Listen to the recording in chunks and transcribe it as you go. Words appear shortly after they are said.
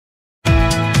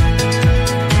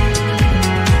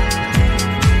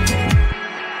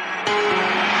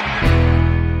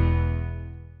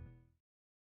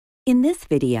In this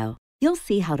video, you'll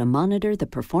see how to monitor the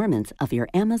performance of your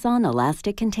Amazon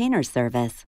Elastic Container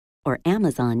Service, or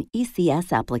Amazon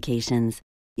ECS applications,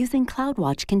 using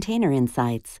CloudWatch Container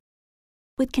Insights.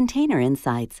 With Container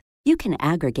Insights, you can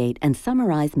aggregate and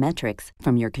summarize metrics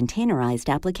from your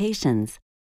containerized applications,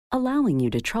 allowing you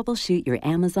to troubleshoot your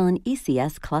Amazon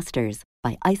ECS clusters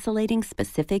by isolating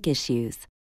specific issues.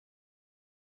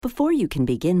 Before you can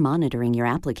begin monitoring your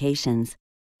applications,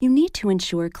 you need to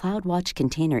ensure CloudWatch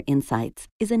Container Insights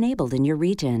is enabled in your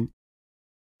region.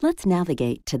 Let's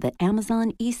navigate to the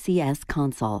Amazon ECS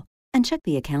console and check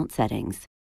the account settings.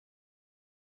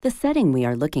 The setting we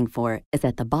are looking for is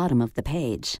at the bottom of the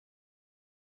page.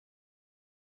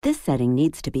 This setting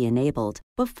needs to be enabled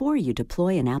before you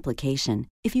deploy an application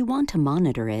if you want to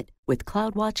monitor it with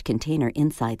CloudWatch Container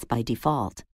Insights by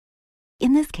default.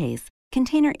 In this case,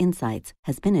 Container Insights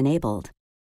has been enabled.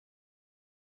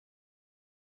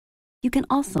 You can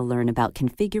also learn about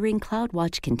configuring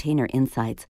CloudWatch Container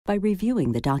Insights by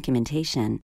reviewing the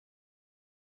documentation.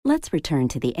 Let's return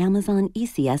to the Amazon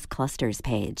ECS Clusters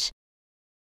page.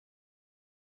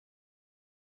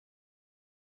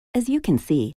 As you can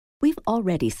see, we've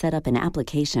already set up an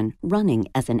application running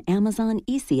as an Amazon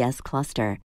ECS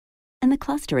cluster, and the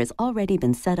cluster has already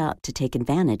been set up to take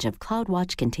advantage of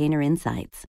CloudWatch Container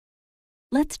Insights.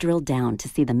 Let's drill down to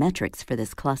see the metrics for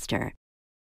this cluster.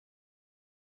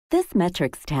 This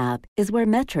Metrics tab is where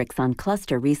metrics on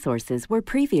cluster resources were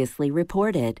previously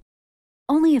reported.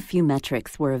 Only a few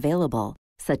metrics were available,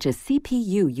 such as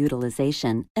CPU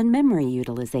utilization and memory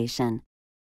utilization.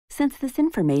 Since this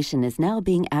information is now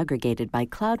being aggregated by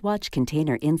CloudWatch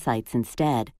Container Insights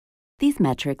instead, these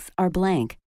metrics are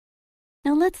blank.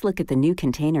 Now let's look at the new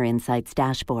Container Insights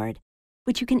dashboard,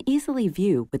 which you can easily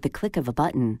view with the click of a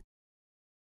button.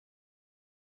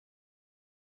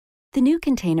 The new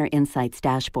Container Insights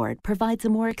dashboard provides a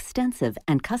more extensive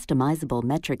and customizable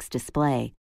metrics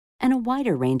display and a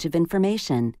wider range of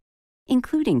information,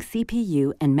 including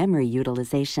CPU and memory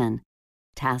utilization,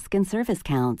 task and service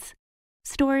counts,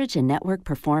 storage and network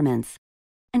performance,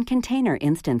 and container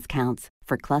instance counts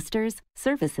for clusters,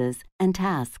 services, and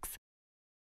tasks.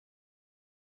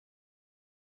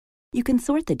 You can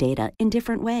sort the data in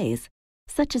different ways,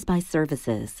 such as by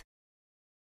services.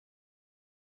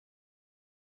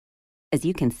 As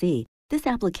you can see, this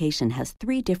application has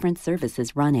 3 different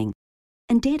services running,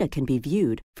 and data can be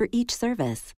viewed for each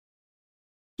service.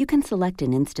 You can select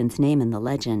an instance name in the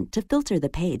legend to filter the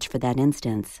page for that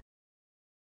instance.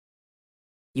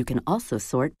 You can also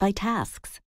sort by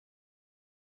tasks.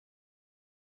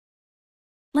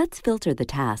 Let's filter the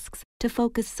tasks to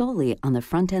focus solely on the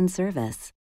front-end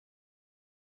service.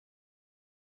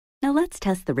 Now let's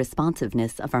test the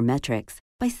responsiveness of our metrics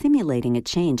by simulating a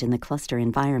change in the cluster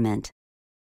environment.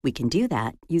 We can do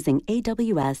that using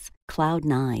AWS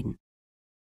Cloud9.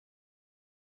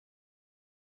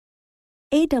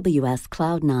 AWS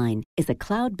Cloud9 is a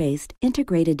cloud-based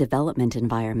integrated development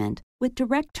environment with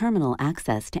direct terminal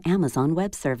access to Amazon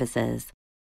Web Services.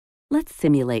 Let's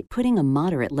simulate putting a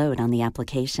moderate load on the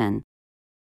application.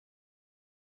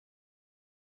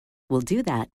 We'll do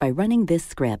that by running this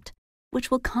script, which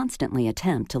will constantly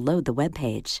attempt to load the web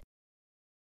page.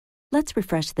 Let's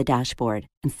refresh the dashboard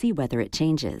and see whether it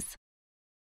changes.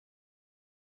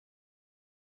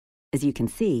 As you can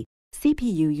see,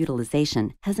 CPU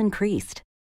utilization has increased.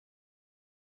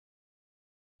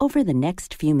 Over the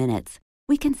next few minutes,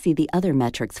 we can see the other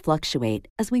metrics fluctuate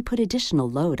as we put additional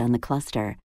load on the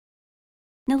cluster.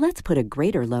 Now let's put a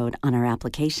greater load on our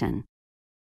application.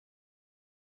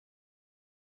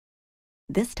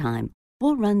 This time,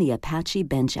 we'll run the Apache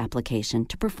Bench application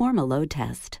to perform a load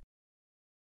test.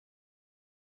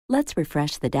 Let's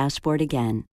refresh the dashboard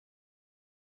again.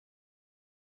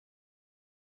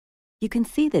 You can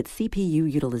see that CPU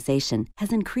utilization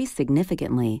has increased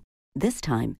significantly, this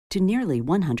time to nearly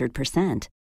 100%.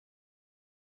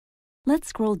 Let's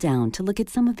scroll down to look at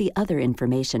some of the other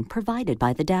information provided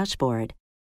by the dashboard.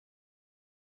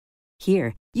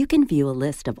 Here, you can view a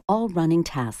list of all running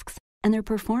tasks and their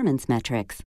performance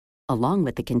metrics, along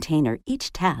with the container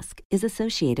each task is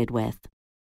associated with.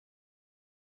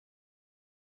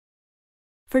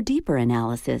 For deeper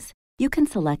analysis, you can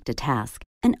select a task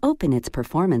and open its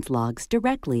performance logs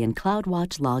directly in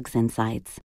CloudWatch Logs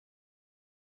Insights.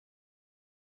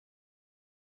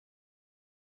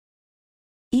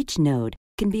 Each node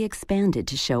can be expanded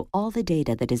to show all the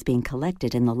data that is being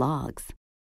collected in the logs.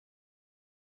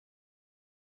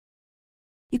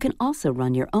 You can also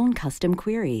run your own custom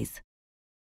queries.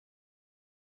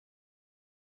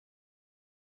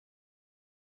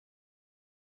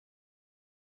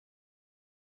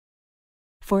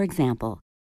 For example,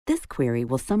 This query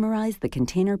will summarize the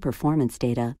container performance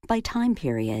data by time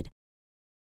period.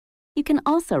 You can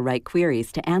also write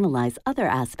queries to analyze other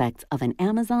aspects of an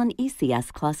Amazon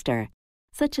ECS cluster,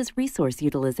 such as resource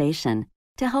utilization,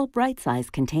 to help right-size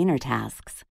container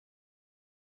tasks.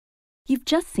 You've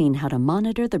just seen how to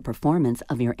monitor the performance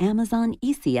of your Amazon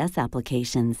ECS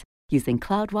applications using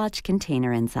CloudWatch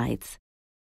Container Insights.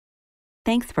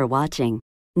 Thanks for watching.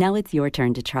 Now it's your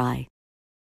turn to try.